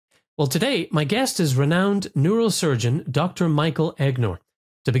Well, today, my guest is renowned neurosurgeon Dr. Michael Egnor,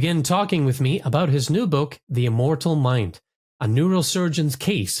 to begin talking with me about his new book, The Immortal Mind, a neurosurgeon's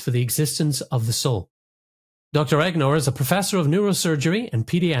case for the existence of the soul. Dr. Egnor is a professor of neurosurgery and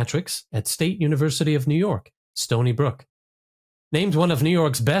pediatrics at State University of New York, Stony Brook. Named one of New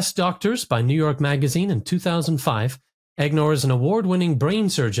York's best doctors by New York Magazine in 2005, Egnor is an award-winning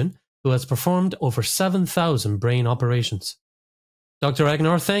brain surgeon who has performed over 7,000 brain operations. Dr.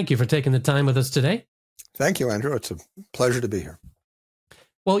 Egnor, thank you for taking the time with us today. Thank you, Andrew. It's a pleasure to be here.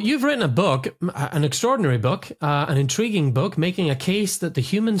 Well, you've written a book, an extraordinary book, an intriguing book, making a case that the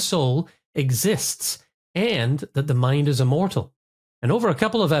human soul exists and that the mind is immortal. And over a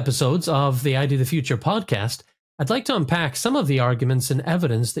couple of episodes of the ID the Future podcast, I'd like to unpack some of the arguments and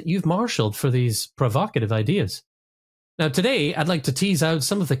evidence that you've marshaled for these provocative ideas. Now, today, I'd like to tease out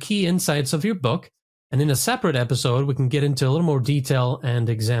some of the key insights of your book, and in a separate episode, we can get into a little more detail and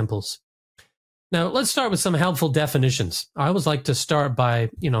examples. Now, let's start with some helpful definitions. I always like to start by,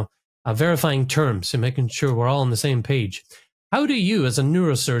 verifying terms and making sure we're all on the same page. How do you, as a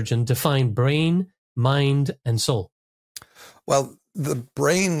neurosurgeon, define brain, mind, and soul? Well, the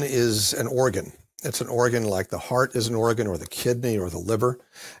brain is an organ. It's an organ like the heart is an organ, or the kidney, or the liver,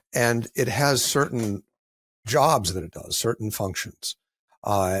 and it has certain jobs that it does, certain functions.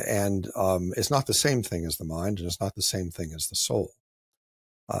 It's not the same thing as the mind, and it's not the same thing as the soul.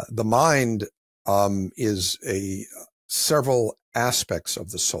 The mind is several aspects of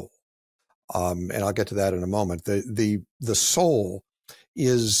the soul, and I'll get to that in a moment. The soul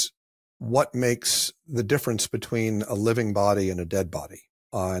is what makes the difference between a living body and a dead body,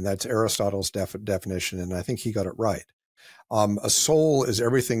 and that's Aristotle's definition, and I think he got it right. A soul is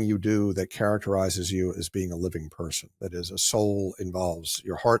everything you do that characterizes you as being a living person. That is, a soul involves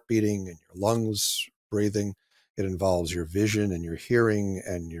your heart beating and your lungs breathing. It involves your vision and your hearing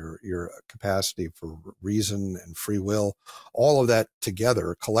and your capacity for reason and free will. All of that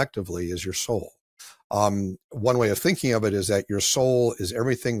together collectively is your soul. One way of thinking of it is that your soul is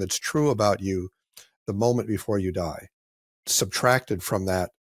everything that's true about you the moment before you die, subtracted from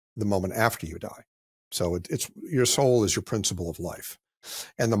that the moment after you die. So it's your soul is your principle of life.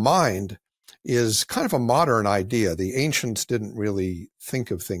 And the mind is kind of a modern idea. The ancients didn't really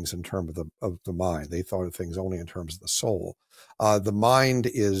think of things in terms of the mind. They thought of things only in terms of the soul. The mind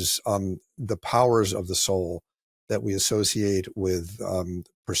is the powers of the soul that we associate with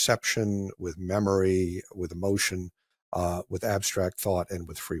perception, with memory, with emotion, with abstract thought, and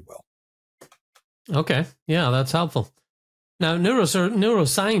with free will. Okay, yeah, that's helpful. Now,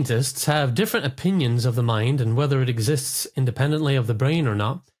 neuroscientists have different opinions of the mind and whether it exists independently of the brain or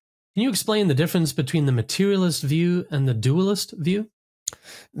not. Can you explain the difference between the materialist view and the dualist view?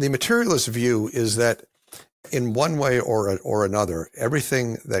 The materialist view is that in one way or another,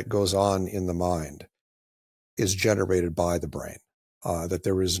 everything that goes on in the mind is generated by the brain, that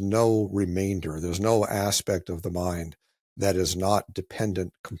there is no remainder. There's no aspect of the mind that is not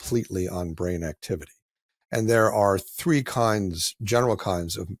dependent completely on brain activity. And there are three general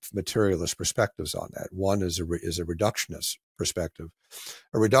kinds of materialist perspectives on that. One is a reductionist perspective.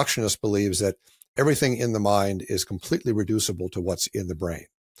 A reductionist believes that everything in the mind is completely reducible to what's in the brain.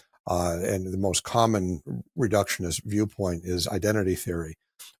 And the most common reductionist viewpoint is identity theory,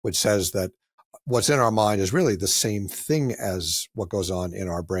 which says that what's in our mind is really the same thing as what goes on in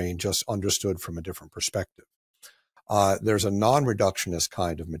our brain, just understood from a different perspective. There's a non-reductionist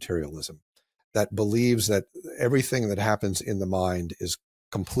kind of materialism that believes that everything that happens in the mind is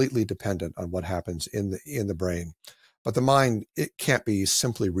completely dependent on what happens in the brain. But the mind, it can't be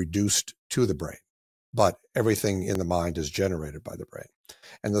simply reduced to the brain, but everything in the mind is generated by the brain.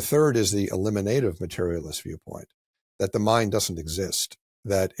 And the third is the eliminative materialist viewpoint, that the mind doesn't exist,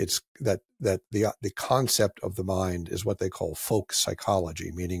 that the concept of the mind is what they call folk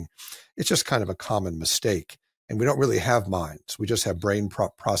psychology, meaning it's just kind of a common mistake. And we don't really have minds. We just have brain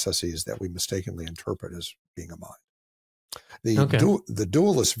processes that we mistakenly interpret as being a mind. The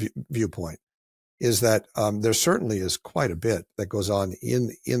dualist viewpoint is that there certainly is quite a bit that goes on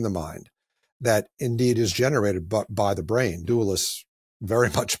in the mind that indeed is generated by the brain. Dualists very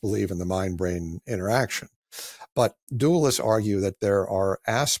much believe in the mind-brain interaction. But dualists argue that there are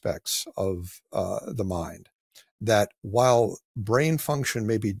aspects of the mind that while brain function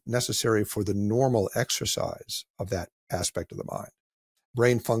may be necessary for the normal exercise of that aspect of the mind,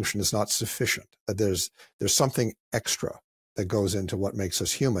 brain function is not sufficient. That there's something extra that goes into what makes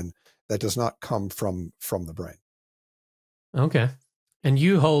us human that does not come from the brain. Okay. And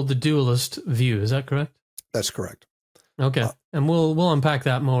you hold the dualist view, is that correct? That's correct. Okay. And we'll unpack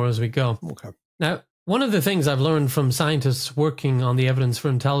that more as we go. Okay. Now, One of the things I've learned from scientists working on the evidence for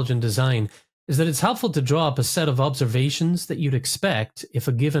intelligent design is that it's helpful to draw up a set of observations that you'd expect if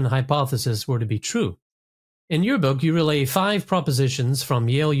a given hypothesis were to be true. In your book, you relay 5 propositions from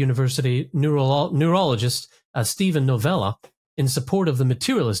Yale University neurologist Stephen Novella in support of the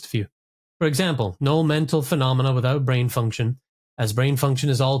materialist view. For example, no mental phenomena without brain function. As brain function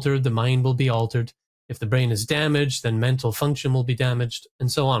is altered, the mind will be altered. If the brain is damaged, then mental function will be damaged,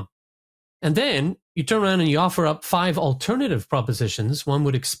 and so on. And then you turn around and you offer up 5 alternative propositions one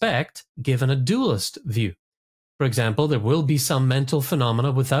would expect given a dualist view. For example, there will be some mental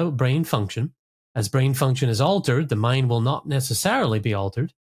phenomena without brain function. As brain function is altered, the mind will not necessarily be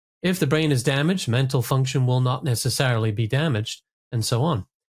altered. If the brain is damaged, mental function will not necessarily be damaged, and so on.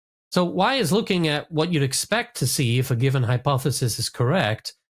 So why is looking at what you'd expect to see if a given hypothesis is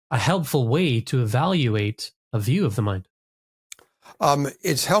correct a helpful way to evaluate a view of the mind?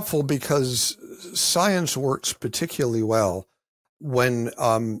 It's helpful because science works particularly well when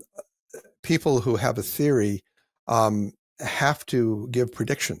people who have a theory have to give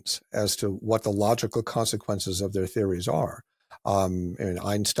predictions as to what the logical consequences of their theories are. And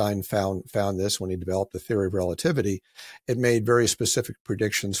Einstein found this when he developed the theory of relativity. It made very specific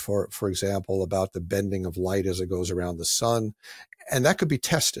predictions, for example, about the bending of light as it goes around the sun. And that could be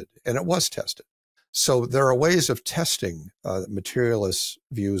tested, and it was tested. So there are ways of testing materialist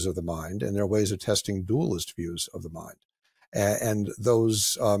views of the mind, and there are ways of testing dualist views of the mind. And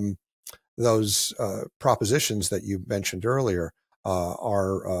those propositions that you mentioned earlier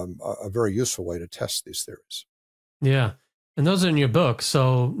are a very useful way to test these theories. Yeah. And those are in your book,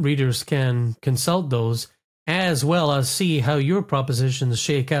 so readers can consult those as well as see how your propositions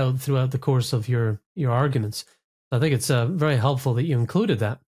shake out throughout the course of your arguments. I think it's very helpful that you included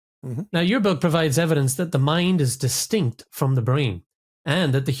that. Mm-hmm. Now, your book provides evidence that the mind is distinct from the brain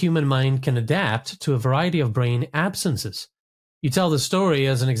and that the human mind can adapt to a variety of brain absences. You tell the story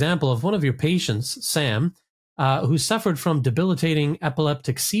as an example of one of your patients, Sam, who suffered from debilitating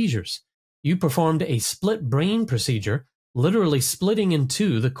epileptic seizures. You performed a split brain procedure, literally splitting in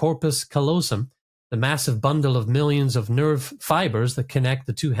two the corpus callosum, the massive bundle of millions of nerve fibers that connect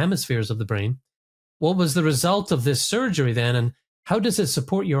the 2 hemispheres of the brain. What was the result of this surgery then, and how does it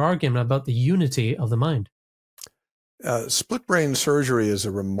support your argument about the unity of the mind? Split brain surgery is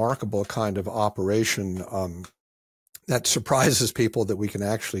a remarkable kind of operation that surprises people that we can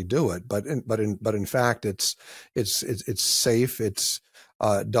actually do it. But in fact, it's safe. It's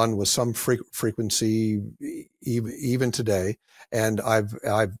done with some frequency even today, and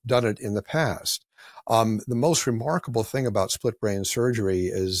I've done it in the past. The most remarkable thing about split brain surgery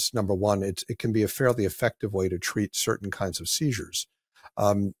is, number one, it can be a fairly effective way to treat certain kinds of seizures.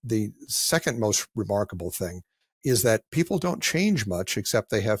 The second most remarkable thing is that people don't change much except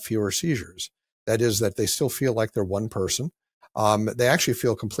they have fewer seizures. That is, that they still feel like they're one person. They actually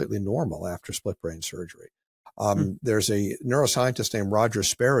feel completely normal after split brain surgery. There's a neuroscientist named Roger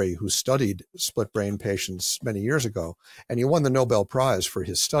Sperry who studied split brain patients many years ago, and he won the Nobel Prize for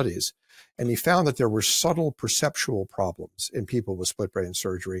his studies. And he found that there were subtle perceptual problems in people with split brain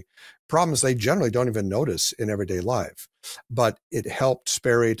surgery, problems they generally don't even notice in everyday life. But it helped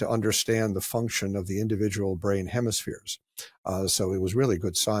Sperry to understand the function of the individual brain hemispheres. So it was really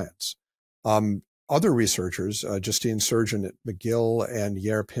good science. Other researchers, Justine Surgeon at McGill and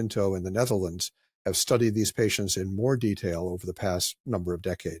Jair Pinto in the Netherlands, have studied these patients in more detail over the past number of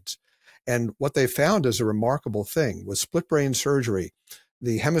decades. And what they found is a remarkable thing. With split brain surgery,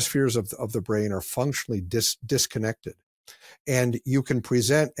 the hemispheres of the brain are functionally disconnected. And you can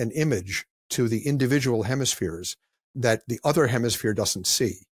present an image to the individual hemispheres that the other hemisphere doesn't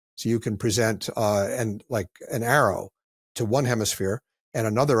see. So you can present like an arrow to one hemisphere and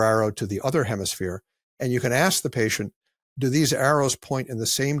another arrow to the other hemisphere. And you can ask the patient, do these arrows point in the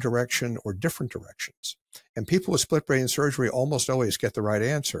same direction or different directions? And people with split brain surgery almost always get the right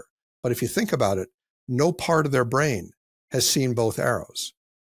answer. But if you think about it, no part of their brain has seen both arrows.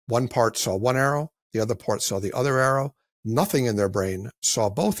 One part saw one arrow, the other part saw the other arrow. Nothing in their brain saw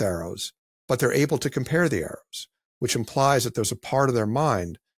both arrows, but they're able to compare the arrows, which implies that there's a part of their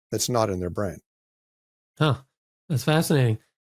mind that's not in their brain. Huh, that's fascinating.